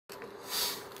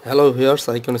Hello viewers,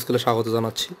 icon স্কুলে স্বাগত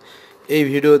জানাচ্ছি। এই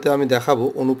ভিডিওতে আমি দেখাবো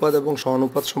অনুপাত এবং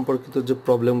সমানুপাত সম্পর্কিত যে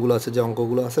প্রবলেমগুলো আছে, যে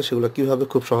অঙ্কগুলো আছে, সেগুলো কীভাবে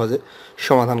খুব সহজে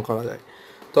সমাধান করা যায়।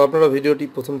 তো আপনারা ভিডিওটি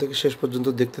প্রথম থেকে শেষ পর্যন্ত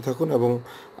দেখতে থাকুন এবং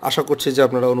আশা করছি যে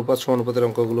আপনারা অনুপাত সমানুপাতের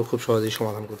অঙ্কগুলো খুব সহজেই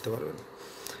সমাধান করতে পারবেন।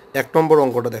 1 নম্বর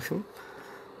অঙ্কটা দেখেন,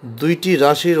 দুইটি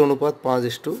রাশির অনুপাত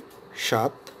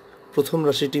 5:7, প্রথম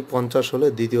রাশিটি 50 হলে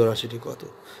দ্বিতীয় রাশিটি কত?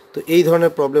 তো এই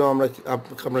ধরনের প্রবলেম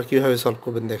আপনারা কীভাবে সলভ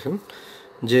করবেন দেখেন,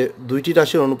 যে দুইটি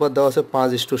রাশির অনুপাত দেওয়া আছে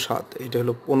 5:7, এটা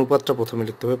হলো অনুপাতটা প্রথমে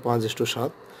লিখতে হবে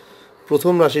 5:7।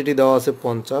 প্রথম রাশিটি দেওয়া আছে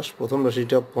 50, প্রথম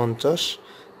রাশিটা 50,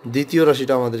 দ্বিতীয়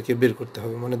রাশিটা আমাদেরকে বের করতে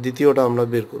হবে, মানে দ্বিতীয়টা আমরা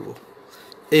বের করব।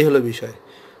 এই হলো বিষয়।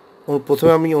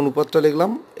 প্রথমে আমি অনুপাতটা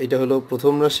লিখলাম, এটা হলো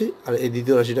প্রথম রাশি, আর এই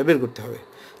দ্বিতীয় রাশিটা বের করতে হবে।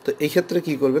 তো এই ক্ষেত্রে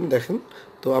কী করবেন দেখেন,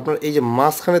 তো আপনার এই যে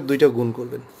মাঝখানের দুইটা গুণ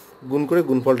করবেন, গুণ করে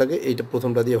গুণফলটাকে এইটা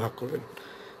প্রথমটা দিয়ে ভাগ করবেন।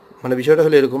 মানে বিষয়টা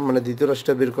হলো এরকম, মানে দ্বিতীয়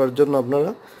রাশিটা বের করার জন্য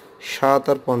আপনারা 7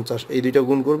 আর 50 এই দুইটা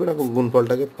গুণ করবেন এবং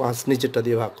গুণফলটাকে 5 নিচেরটা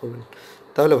দিয়ে ভাগ করবেন।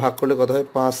 তাহলে ভাগ করলে কত হয়?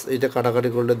 5, এইটা কাটাকাটি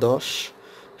করলে 10,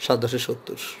 7 10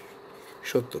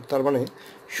 70। তার মানে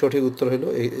সঠিক উত্তর হলো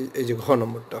এই যে ঘ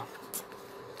নম্বরটা।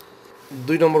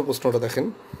 2 নম্বর প্রশ্নটা দেখেন,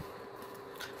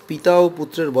 পিতা ও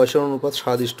পুত্রের বয়সের অনুপাত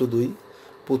 7:2,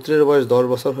 পুত্রের বয়স 10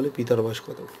 বছর হলে পিতার বয়স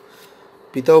কত?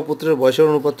 পিতা ও পুত্রের বয়সের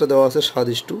অনুপাতটা দেওয়া আছে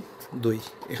 7:2।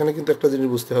 এখানে কিন্তু একটা জিনিস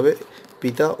বুঝতে হবে,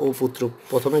 পিতা ও পুত্র,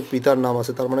 প্রথমে পিতার নাম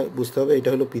আছে, তার মানে বুঝতে হবে এটা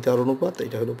হলো পিতার অনুপাত,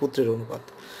 এটা হলো পুত্রের অনুপাত।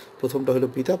 প্রথমটা হলো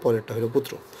পিতা, পরেরটা হলো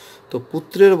পুত্র। তো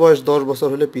পুত্রের বয়স 10 বছর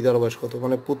হলে পিতার বয়স কত?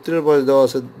 মানে পুত্রের বয়স দেওয়া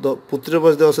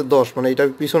আছে 10, মানে এটা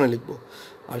আমি পিছনে লিখবো,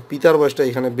 আর পিতার বয়সটা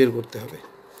এখানে বের করতে হবে।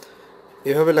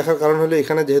 এভাবে লেখার কারণ হলো,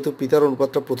 এখানে যেহেতু পিতার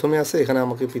অনুপাতটা প্রথমে আছে, এখানে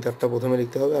আমাকে পিতারটা প্রথমে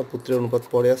লিখতে হবে, আর পুত্রের অনুপাত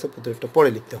পরে আছে, পুত্রেরটা পরে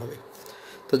লিখতে হবে।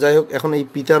 তো যাই হোক, এখন এই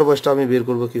পিতার বয়সটা আমি বের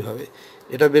করব কীভাবে?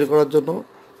 এটা বের করার জন্য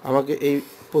আমাকে এই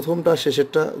প্রথমটা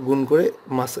শেষেরটা গুণ করে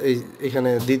এইখানে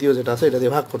দ্বিতীয় যেটা আছে এটা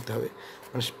দিয়ে ভাগ করতে হবে।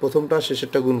 মানে প্রথমটা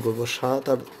শেষেরটা গুণ করব, 7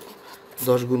 আর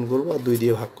 10 গুণ করব আর 2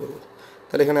 দিয়ে ভাগ করব।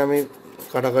 তাহলে এখানে আমি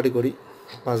কাটাকাটি করি,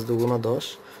 5 2 10,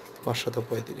 5 7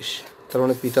 35। তার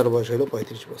মানে পিতার বয়স হলো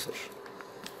 35 বছর।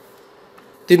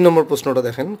 3 নম্বর প্রশ্নটা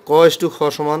দেখেন, ক/খ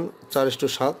সমান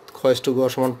 4:7, খ/গ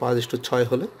সমান 5:6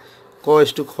 হলে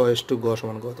ক/খ/গ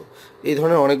সমান কত? এই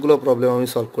ধরনের অনেকগুলো প্রবলেম আমি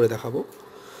সলভ করে দেখাবো।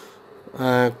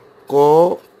 ক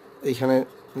এইখানে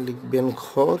লিখবেন খ,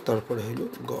 তারপরে হইল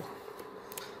গ।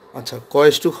 আচ্ছা,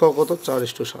 ক/খ কত?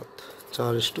 4:7,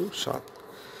 4:7।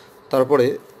 তারপরে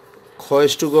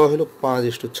খ/গ হলো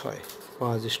 5:6,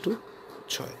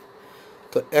 5:6।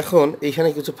 তো এখন এইখানে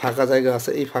কিছু ফাঁকা জায়গা আছে,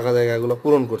 এই ফাঁকা জায়গাগুলো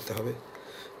পূরণ করতে হবে।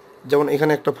 যেমন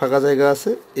এখানে একটা ফাঁকা জায়গা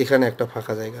আছে, এখানে একটা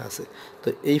ফাঁকা জায়গা আছে। তো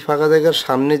এই ফাঁকা জায়গার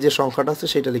সামনে যে সংখ্যাটা আছে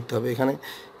সেটা লিখতে হবে। এখানে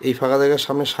এই ফাঁকা জায়গার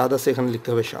সামনে 7 আছে, এখানে লিখতে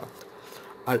হবে 7।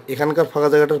 আর এখানকার ফাঁকা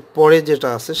জায়গাটার পরে যেটা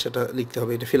আছে সেটা লিখতে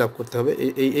হবে, এটা ফিল আপ করতে হবে।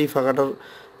 এই ফাঁকাটার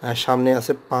সামনে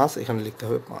আছে 5, এখানে লিখতে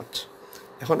হবে 5।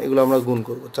 এখন এগুলো আমরা গুণ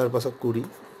করব, 4 5 20,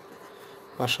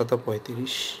 5 7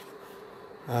 35,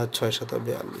 6 7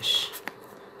 42।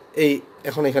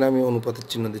 এখন এখানে আমি অনুপাতের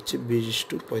চিহ্ন দিচ্ছি,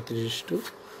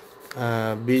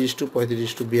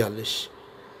 20:35:42।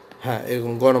 হ্যাঁ,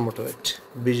 এরকম গ নম্বরটা রাইট,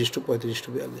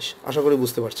 20:35:42। আশা করি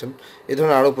বুঝতে পারছেন। এই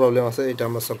ধরনের আরও প্রবলেম আছে, এটা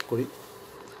আমরা সলভ করি।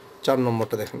 4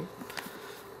 নম্বরটা দেখেন,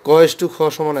 ক/খ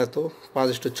সমান এত,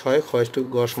 5:6,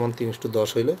 খ/গ সমান 3:10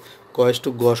 হইলে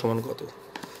ক/গ সমান কত?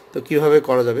 তো কীভাবে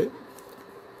করা যাবে?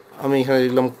 আমি এখানে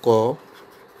লিখলাম ক,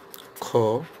 খ,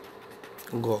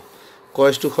 গ।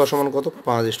 ক/খ সমান কত?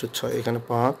 5:6, এখানে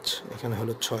 5, এখানে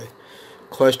হলো 6।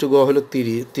 খ/গ হলো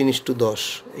 3:10,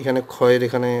 এখানে খয়ের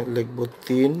এখানে লিখব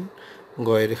 3,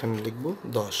 গয়ের এখানে লিখব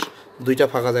 10। দুইটা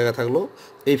ফাঁকা জায়গা থাকলো,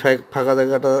 এই ফাঁকা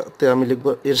জায়গাটাতে আমি লিখব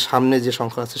এর সামনে যে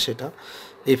সংখ্যা আছে সেটা।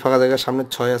 এই ফাঁকা জায়গার সামনে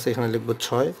 6 আছে, এখানে লিখব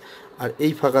 6। আর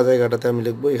এই ফাঁকা জায়গাটাতে আমি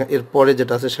লিখব, এর পরে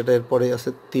যেটা আছে সেটা, এর পরে আছে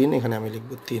 3, এখানে আমি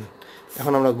লিখব 3।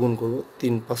 এখন আমরা গুণ করব,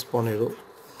 3 5 15,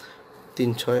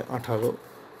 3 6 18,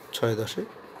 6 10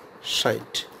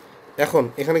 60। এখন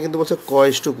এখানে কিন্তু বলছে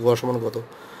ক/গ সমান কত?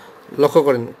 লক্ষ্য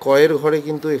করেন, কয়ের ঘরে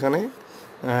কিন্তু এখানে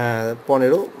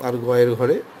 15 আর গয়ের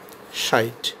ঘরে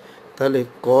 60। তাহলে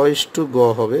ক/গ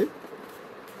হবে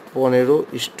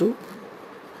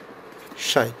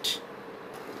 15:60,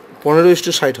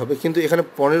 15:60 হবে। কিন্তু এখানে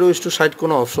 15:60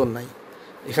 কোনো অপশন নাই,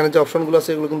 এখানে যে অপশনগুলো আছে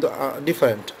এগুলো কিন্তু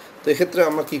ডিফারেন্ট। তো এক্ষেত্রে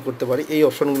আমরা কী করতে পারি, এই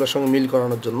অপশনগুলোর সঙ্গে মিল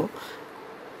করানোর জন্য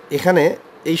এখানে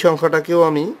এই সংখ্যাটাকেও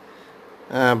আমি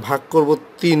ভাগ করব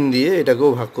 3 দিয়ে,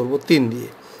 এটাকেও ভাগ করব 3 দিয়ে।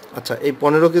 আচ্ছা, এই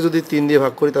 15কে যদি 3 দিয়ে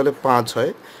ভাগ করি তাহলে 5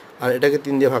 হয়, আর এটাকে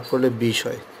 3 দিয়ে ভাগ করলে 20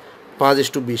 হয়।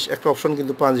 5:20, একটা অপশন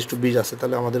কিন্তু 5:20 আছে,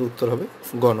 তাহলে আমাদের উত্তর হবে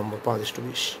গ নম্বর,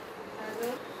 5:20।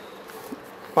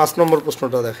 5 নম্বর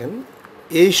প্রশ্নটা দেখেন,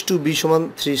 a/b সমান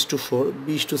 3:4,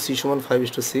 b/c সমান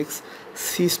 5:6,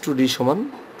 c/d সমান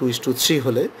 2:3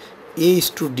 হলে এ ইস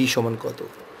টু ডি সমান কত?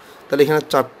 তাহলে এখানে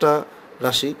চারটা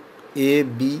রাশি A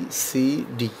B C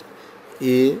D,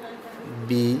 A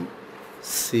B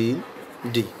C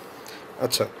D.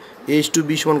 আচ্ছা, এ ইস টু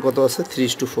বি সমান কত আছে?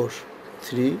 3:4,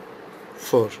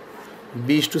 3:4।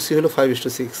 বি ইস টু সি হলো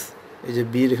 5:6, এই যে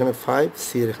বি এর এখানে 5,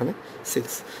 সি এর এখানে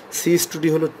 6। সি ইস টু ডি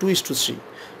হলো 2:3,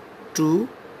 2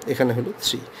 এখানে হলো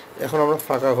 3। এখন আমরা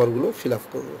ফাঁকা ঘরগুলো ফিল আপ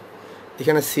করবো।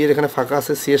 এখানে সি এর এখানে ফাঁকা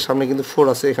আছে, সি এর সামনে কিন্তু 4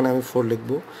 আছে, এখানে আমি 4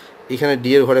 লিখবো। এখানে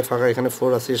ডি এর ঘরে ফাঁকা, এখানে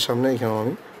 4 আছে, এর সামনে এখানেও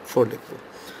আমি 4 লিখবো।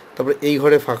 তারপরে এই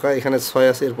ঘরে ফাঁকা, এখানে 6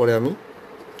 আছে, এরপরে আমি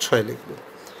 6 লিখবো।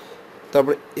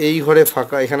 তারপরে এই ঘরে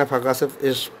ফাঁকা, এখানে ফাঁকা আছে,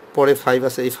 এর পরে 5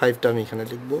 আছে, এই 5টা আমি এখানে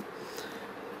লিখবো।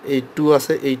 এই 2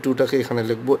 আছে, এই 2টাকে এখানে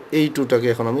লিখবো, এই 2টাকে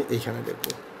এখন আমি এইখানে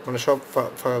লিখবো। মানে সব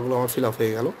ফাঁকাগুলো আমার ফিল আপ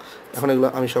হয়ে গেল। এখন এগুলো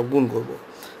আমি সব গুণ করবো।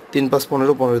 3 5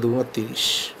 15, 15 2 30,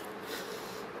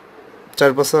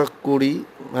 4 5 20,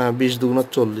 20 2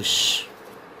 40।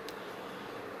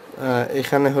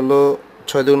 এখানে হলো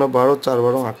 6 2 12, 4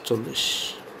 12 48।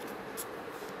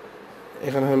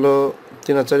 এখানে হলো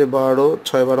 3 4 12,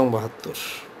 6 12 72।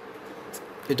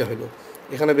 এটা হলো,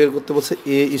 এখানে বের করতে বলছে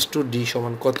এ ইস টু ডি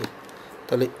সমান কত।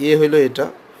 তাহলে এ হইলো এটা,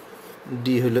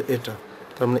 ডি হইলো এটা,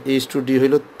 তার মানে এ ইস টু ডি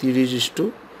হইলো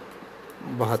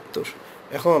 30:72।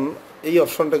 এখন এই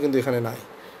অপশনটা কিন্তু এখানে নাই,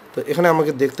 তো এখানে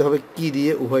আমাকে দেখতে হবে কি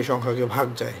দিয়ে উভয় সংখ্যাকে ভাগ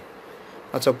যায়।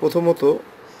 আচ্ছা, প্রথমত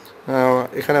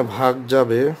এখানে ভাগ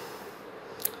যাবে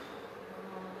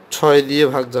 6 দিয়ে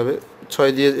ভাগ যাবে, 6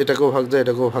 দিয়ে এটাকেও ভাগ যায়,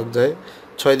 এটাকেও ভাগ যায়।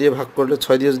 6 দিয়ে ভাগ করলে,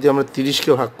 6 দিয়ে যদি আমরা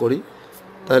 30কে ভাগ করি,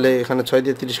 তাহলে এখানে 6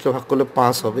 দিয়ে 30কে ভাগ করলে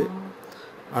 5 হবে।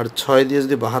 আর 6 দিয়ে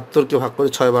যদি 72কে ভাগ করি,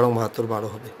 6 12 72, 12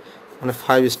 হবে, মানে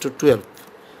 5:12।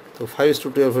 তো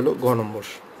 5:12 হলো গ নম্বর।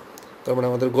 তার মানে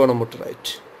আমাদের গ নম্বরটা রাইট।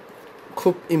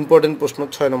 খুব ইম্পর্টেন্ট প্রশ্ন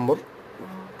 6 নম্বর।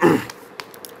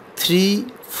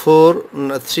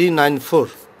 394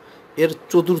 এর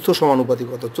চতুর্থ সমানুপাতি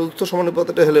কত? চতুর্থ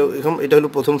সমানুপাতিটা হলো এটা হলো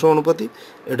প্রথম সমানুপাতি,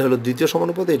 এটা হলো দ্বিতীয়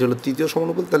সমানুপাতি, এটা হলো তৃতীয়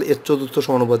সমানুপাতি। তাহলে এর চতুর্থ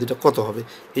সমানুপাতিটা কত হবে,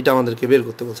 এটা আমাদেরকে বের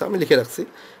করতে বলছে। আমি লিখে রাখছি,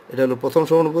 এটা হলো প্রথম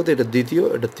সমানুপাতি, এটা দ্বিতীয়,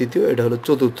 এটা তৃতীয়, এটা হলো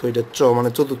চতুর্থ। এটা মানে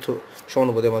চতুর্থ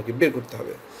সমানুপাতি আমাকে বের করতে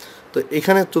হবে। তো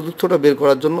এখানে চতুর্থটা বের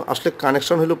করার জন্য আসলে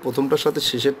কানেকশন হলো প্রথমটার সাথে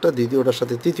শেষেরটা, দ্বিতীয়টার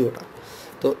সাথে তৃতীয়টা।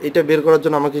 তো এটা বের করার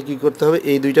জন্য আমাকে কি করতে হবে?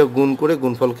 এই দুইটা গুণ করে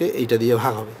গুণফলকে এইটা দিয়ে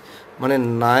ভাগ হবে, মানে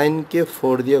 9কে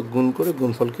 4 দিয়ে গুণ করে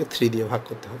গুণফলকে 3 দিয়ে ভাগ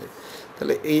করতে হবে।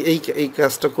 তাহলে এই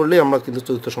কাজটা করলেই আমরা কিন্তু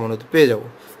চতুর্থ সমানুপাতি পেয়ে যাব।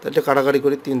 তাহলে কাটাকাটি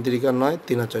করি, 3 3 9,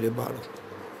 3 4 12।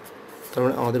 তার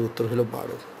মানে আমাদের উত্তর হলো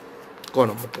 12, ক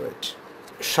নম্বরটা রাইট।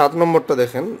 7 নম্বরটা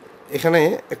দেখেন, এখানে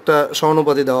একটা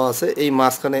সমানুপাতি দেওয়া আছে, এই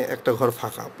মাঝখানে একটা ঘর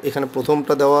ফাঁকা। এখানে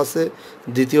প্রথমটা দেওয়া আছে,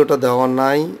 দ্বিতীয়টা দেওয়া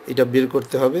নাই, এটা বের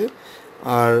করতে হবে।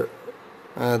 আর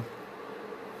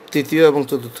তৃতীয় এবং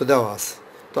চতুর্থ দেওয়া আছে।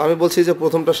 তো আমি বলছি যে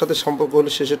প্রথমটার সাথে সম্পর্ক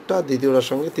হলো শেষেরটা, দ্বিতীয়টার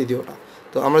সঙ্গে তৃতীয়টা।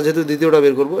 তো আমরা যেহেতু দ্বিতীয়টা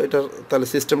বের করবো, এটা তাহলে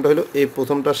সিস্টেমটা হলো এই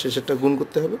প্রথমটার শেষেরটা গুণ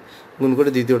করতে হবে, গুণ করে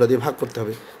দ্বিতীয়টা দিয়ে ভাগ করতে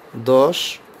হবে। 10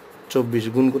 24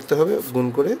 গুণ করতে হবে, গুণ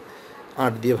করে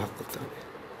 8 দিয়ে ভাগ করতে হবে।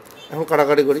 এখন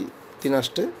কাটাকাটি করি, 3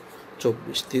 8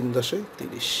 24, 3 10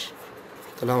 30।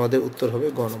 তাহলে আমাদের উত্তর হবে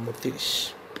গ নম্বর 30।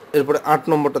 এরপরে 8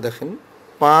 নম্বরটা দেখেন,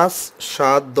 5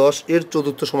 7 10 এর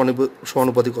চতুর্থ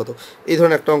সমানুপাতি কত? এই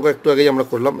ধরনের একটা অঙ্ক একটু আগেই আমরা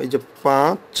করলাম। এই যে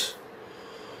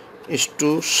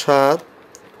 5:7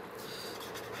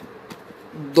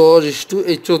 10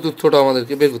 এই চতুর্থটা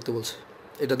আমাদেরকে বের করতে বলছে,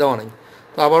 এটা দেওয়া নাই।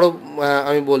 তো আবারও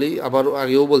আমি বলি, আবারও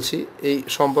আগেও বলছি, এই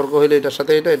সম্পর্ক হলে এটার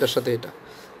সাথে এটা, এটার সাথে এটা।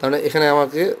 তার মানে এখানে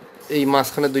আমাকে এই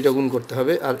মাঝখানে দুইটা গুণ করতে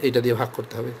হবে, আর এইটা দিয়ে ভাগ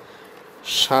করতে হবে।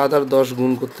 7 আর 10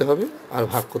 গুণ করতে হবে, আর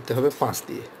ভাগ করতে হবে 5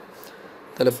 দিয়ে।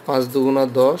 তাহলে 5 2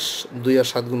 10, 2 আর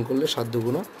 7 গুণ করলে 7 2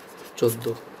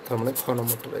 14। তার মানে খ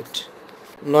নম্বরটা রাইট।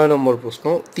 9 নম্বর প্রশ্ন,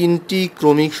 3টি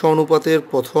ক্রমিক সমানুপাতের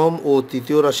প্রথম ও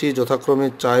তৃতীয় রাশি যথাক্রমে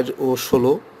 4 ও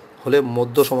 16 হলে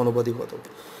মধ্য সমানুপাতি কত?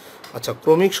 আচ্ছা,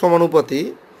 ক্রমিক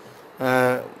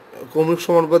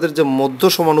সমানুপাতের যে মধ্য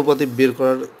সমানুপাতি বের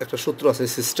করার একটা সূত্র আছে,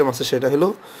 সিস্টেম আছে, সেটা হলো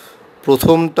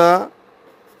প্রথমটা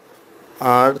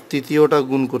আর তৃতীয়টা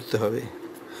গুণ করতে হবে,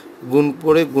 গুণ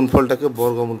করে গুণফলটাকে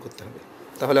বর্গমূল করতে হবে,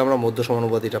 তাহলে আমরা মধ্য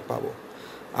সমানুপাতিটা পাবো।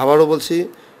 আবারও বলছি,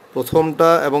 প্রথমটা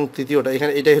এবং তৃতীয়টা,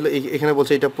 এটাই হলো, এখানে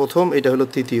বলছে এটা প্রথম, এটা হলো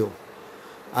তৃতীয়,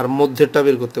 আর মধ্যেরটা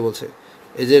বের করতে বলছে।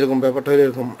 এই যে এরকম ব্যাপারটা হলো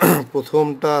এরকম,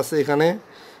 প্রথমটা আছে এখানে,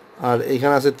 আর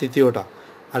এইখানে আছে তৃতীয়টা,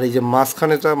 আর এই যে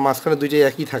মাঝখানে দুইটাই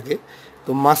একই থাকে,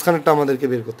 তো মাঝখানেরটা আমাদেরকে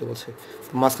বের করতে বলছে।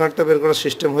 তো মাঝখানেরটা বের করার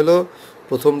সিস্টেম হলো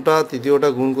প্রথমটা তৃতীয়টা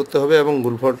গুণ করতে হবে এবং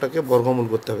গুণফলটাকে বর্গমূল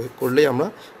করতে হবে, করলেই আমরা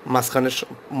মাঝখানের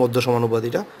মধ্য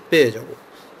সমানুপাতিটা পেয়ে যাব।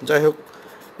 যাই হোক,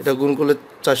 এটা গুণ করলে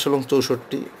 4 7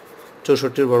 64,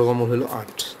 64-র বর্গমূল হলো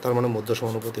 8, তার মানে মধ্য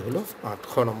সমানুপাতি হলো 8,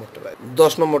 খ নম্বরটা রাইট।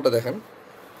 10 নম্বরটা দেখেন,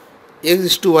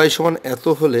 x/y সমান এত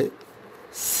হলে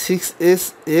 6s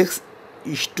x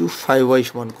 2:5y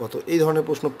সমান কত? এই ধরনের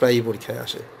প্রশ্ন প্রায়ই পরীক্ষায়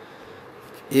আসে।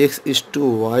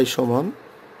 x:y সমান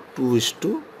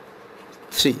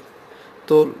 2:3।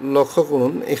 তো লক্ষ্য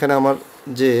করুন এখানে আমার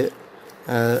যে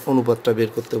অনুপাতটা বের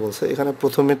করতে বলছে, এখানে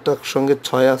প্রথমেরটার সঙ্গে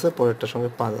 6 আছে, পরেরটার সঙ্গে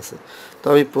 5 আছে। তো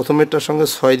আমি প্রথমেরটার সঙ্গে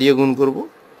 6 দিয়ে গুণ করব,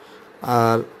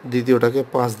 আর দ্বিতীয়টাকে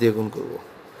 5 দিয়ে গুণ করব।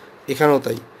 এখানেও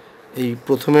তাই, এই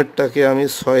প্রথমেরটাকে আমি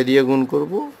 6 দিয়ে গুণ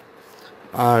করব,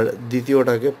 আর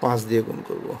দ্বিতীয়টাকে 5 দিয়ে গুণ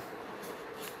করব।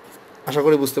 আশা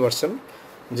করি বুঝতে পারছেন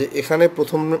যে এখানে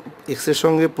প্রথম এক্সের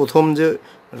সঙ্গে প্রথম যে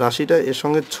রাশিটা এর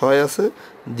সঙ্গে 6 আছে,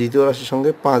 দ্বিতীয় রাশির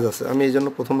সঙ্গে 5 আছে। আমি এই জন্য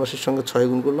প্রথম রাশির সঙ্গে 6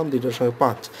 গুণ করলাম, দ্বিতীয়র সঙ্গে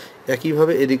 5।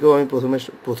 একইভাবে এদিকেও আমি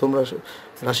প্রথম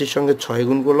রাশির সঙ্গে 6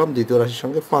 গুণ করলাম, দ্বিতীয় রাশির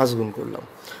সঙ্গে 5 গুণ করলাম।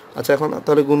 আচ্ছা, এখন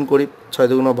তাহলে গুণ করি। 6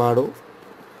 দুগুণা 12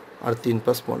 আর 3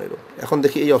 + 15। এখন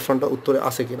দেখি এই অপশনটা উত্তরে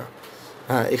আছে কি না।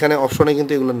 হ্যাঁ, এখানে অপশনে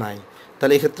কিন্তু এগুলো নাই।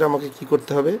 তাহলে এক্ষেত্রে আমাকে কি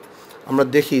করতে হবে? আমরা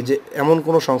দেখি যে এমন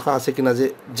কোনো সংখ্যা আছে কিনা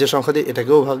যে সংখ্যা দিয়ে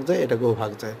এটাকেও ভাগ যায়, এটাকেও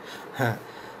ভাগ যায়। হ্যাঁ,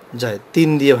 যায়। 3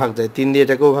 দিয়ে ভাগ যায়, 3 দিয়ে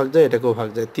এটাকেও ভাগ যায়, এটাকেও ভাগ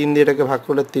যায়। 3 দিয়ে এটাকে ভাগ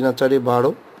করলে 3 আর 4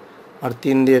 12, আর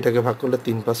 3 দিয়ে এটাকে ভাগ করলে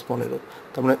 3 + 15।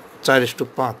 তার মানে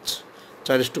 4:5।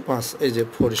 4:5, এই যে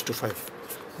 4:5।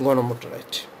 গ নম্বরটা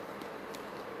রাইট।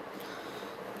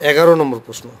 11 নম্বর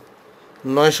প্রশ্ন।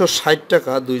 960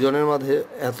 টাকা দুইজনের মাঝে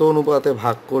এত অনুপাতে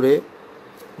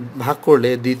ভাগ করলে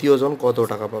দ্বিতীয় জন কত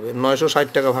টাকা পাবে? 960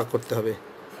 টাকা ভাগ করতে হবে।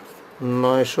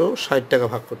 960 টাকা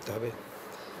ভাগ করতে হবে।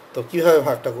 তো কীভাবে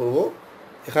ভাগটা করব?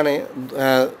 এখানে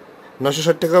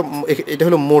 960 টাকা, এটা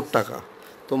হলো মোট টাকা।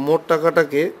 তো মোট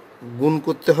টাকাটাকে গুণ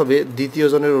করতে হবে দ্বিতীয়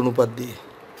জনের অনুপাত দিয়ে।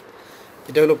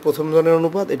 এটা হলো প্রথম জনের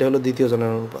অনুপাত, এটা হলো দ্বিতীয়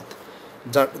জনের অনুপাত।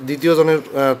 যার দ্বিতীয় জনের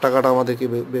টাকাটা আমাদেরকে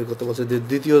বের করতে বলছে যে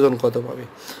দ্বিতীয় জন কত পাবে।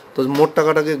 তো মোট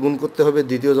টাকাটাকে গুণ করতে হবে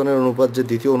দ্বিতীয় জনের অনুপাত, যে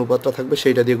দ্বিতীয় অনুপাতটা থাকবে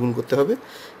সেইটা দিয়ে গুণ করতে হবে,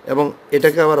 এবং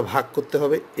এটাকে আবার ভাগ করতে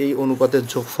হবে এই অনুপাতের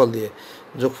যোগফল দিয়ে।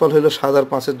 যোগফল হলো 7 আর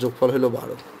 5-এর যোগফল হলো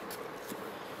 12।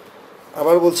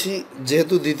 আবার বলছি,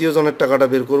 যেহেতু দ্বিতীয় জনের টাকাটা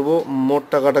বের করব, মোট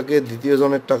টাকাটাকে দ্বিতীয়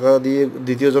জনের টাকা দিয়ে,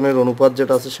 দ্বিতীয় জনের অনুপাত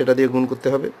যেটা আছে সেটা দিয়ে গুণ করতে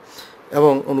হবে,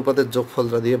 এবং অনুপাতের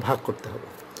যোগফলটা দিয়ে ভাগ করতে হবে।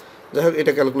 যাই হোক,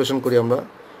 এটা ক্যালকুলেশন করি আমরা।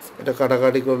 এটা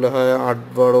কাটাকাটি করলে হয় 8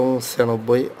 12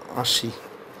 96 80।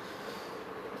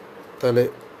 তাহলে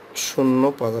 0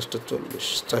 5 8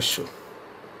 40,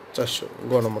 400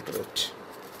 গ নম্বরটা রয়েছে।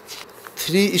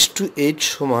 3:8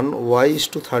 সমান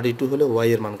y:32 হলে y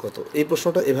এর মান কত? এই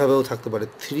প্রশ্নটা এভাবেও থাকতে পারে।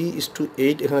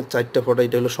 3:8, এখানে 4টা ফোঁটা,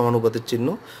 এটা হলো সমানুপাতের চিহ্ন।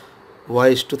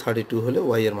 y:32 হলে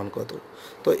y এর মান কত?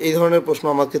 তো এই ধরনের প্রশ্ন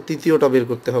আমাকে তৃতীয়টা বের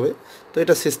করতে হবে। তো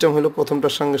এটা সিস্টেম হলো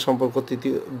প্রথমটার সঙ্গে সম্পর্ক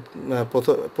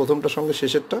প্রথমটার সঙ্গে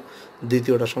শেষেরটা,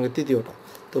 দ্বিতীয়টার সঙ্গে তৃতীয়টা।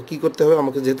 তো কি করতে হবে?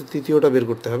 আমাকে যেহেতু তৃতীয়টা বের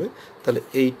করতে হবে, তাহলে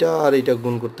এইটা আর এইটা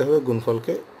গুণ করতে হবে,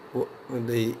 গুণফলকে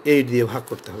এই 8 দিয়ে ভাগ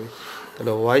করতে হবে।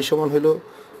 তাহলে y সমান হলো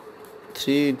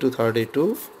 3 ×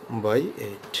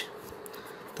 32/8।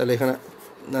 তাহলে এখানে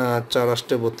 4 8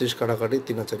 32 কাটাকাটি,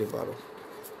 3 আর 4 12।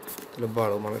 তাহলে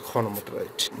 12, মানে খ নম্বরটা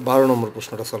রাইট। 12 নম্বর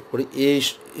প্রশ্নটা সলভ করি।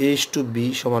 a:b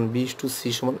সমান b:c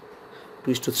সমান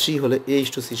 2:3 হলে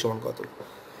a:c সমান কত?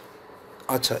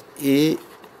 আচ্ছা, a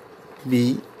b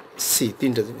c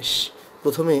তিনটা জিনিস।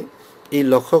 প্রথমে এই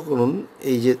লক্ষ্য করুন,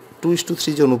 এই যে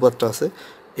 2:3 যে অনুপাতটা আছে,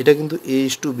 এটা কিন্তু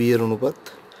a:b এর অনুপাত,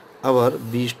 আবার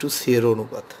b:c এর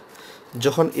অনুপাত।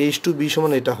 যখন a:b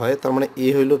সমান এটা হয়, তার মানে a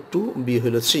হইল 2, b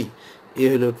হইল 3, a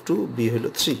হইল 2, b হইল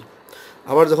 3।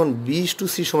 আবার যখন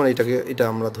b:c সমান এটা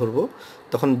আমরা ধরবো,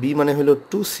 তখন b মানে হলো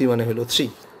 2, c মানে হলো 3।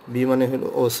 b মানে হলো,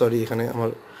 এখানে আমার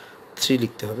 3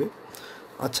 লিখতে হবে।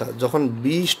 আচ্ছা, যখন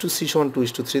b:c সমান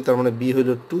 2:3, তার মানে b হইল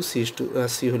 2,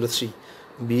 c হইল 3,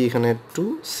 b এখানে 2,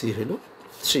 c হইল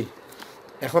 3।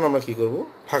 এখন আমরা কি করব?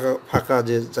 ফাঁকা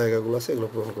যে জায়গাগুলো আছে এগুলো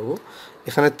পূরণ করব।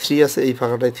 এখানে 3 আছে, এই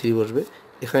ফাঁকাটায় 3 বসবে।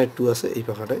 এখানে 2 আছে, এই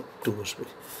ফাঁকাটায় 2 বসবে।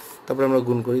 তারপরে আমরা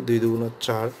গুণ করি। 2 দুগুণা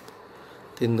 4,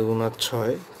 3 দুগুণা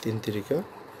 6, 3 তিরিকা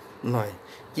 9।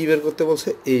 কী বের করতে বলছে?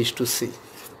 a:c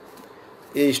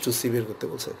বের করতে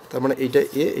বলছে। তার মানে এইটা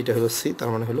a, এটা হলো c, তার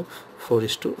মানে হলো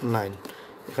 4:9।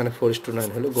 এখানে 4:9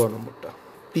 হলো গ নম্বরটা।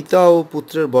 পিতা ও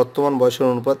পুত্রের বর্তমান বয়সের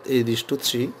অনুপাত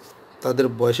 8:3। তাদের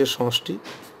বয়সের সমষ্টি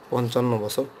 55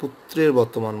 বছর। পুত্রের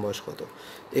বর্তমান বয়স কত?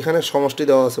 এখানে সমষ্টি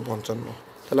দেওয়া আছে 55।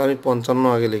 তাহলে আমি 55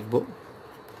 আগে লিখব।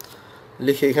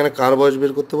 লিখে এখানে কার বয়স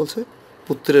বের করতে বলছে?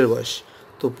 পুত্রের বয়স।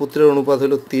 তো পুত্রের অনুপাত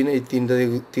হলো 3, এই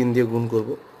 3 দিয়ে গুণ করব,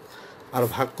 আর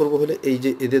ভাগ করব হলে এই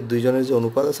যে এদের দুইজনের যে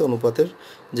অনুপাত আছে, অনুপাতের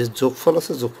যে যোগফল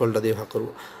আছে, যোগফলটা দিয়ে ভাগ করব।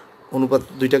 অনুপাত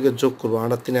দুইটাকে যোগ করব,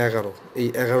 8 আর 3 11, এই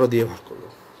 11 দিয়ে ভাগ করব।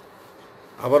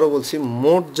 আবারও বলছি,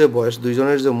 মোট যে বয়স,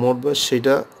 দুইজনের যে মোট বয়স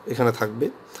সেইটা এখানে থাকবে,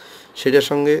 সেটার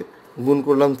সঙ্গে গুণ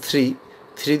করলাম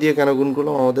 3 দিয়ে কেন গুণ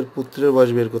করলাম? আমাদের পুত্রের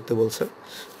বয়স বের করতে বলছে।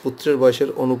 পুত্রের বয়সের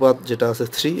অনুপাত যেটা আছে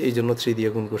 3, এই জন্য 3 দিয়ে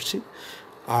গুণ করছি।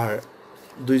 আর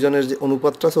দুইজনের যে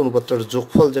অনুপাতটা আছে অনুপাতটার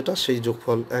যোগফল যেটা সেই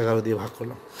যোগফল 11 দিয়ে ভাগ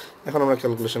করলাম। এখন আমরা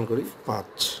ক্যালকুলেশন করি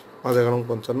 5 5 11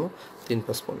 55 3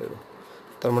 5 15,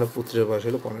 তার মানে পুত্রের বয়স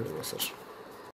হলো 15 বছর।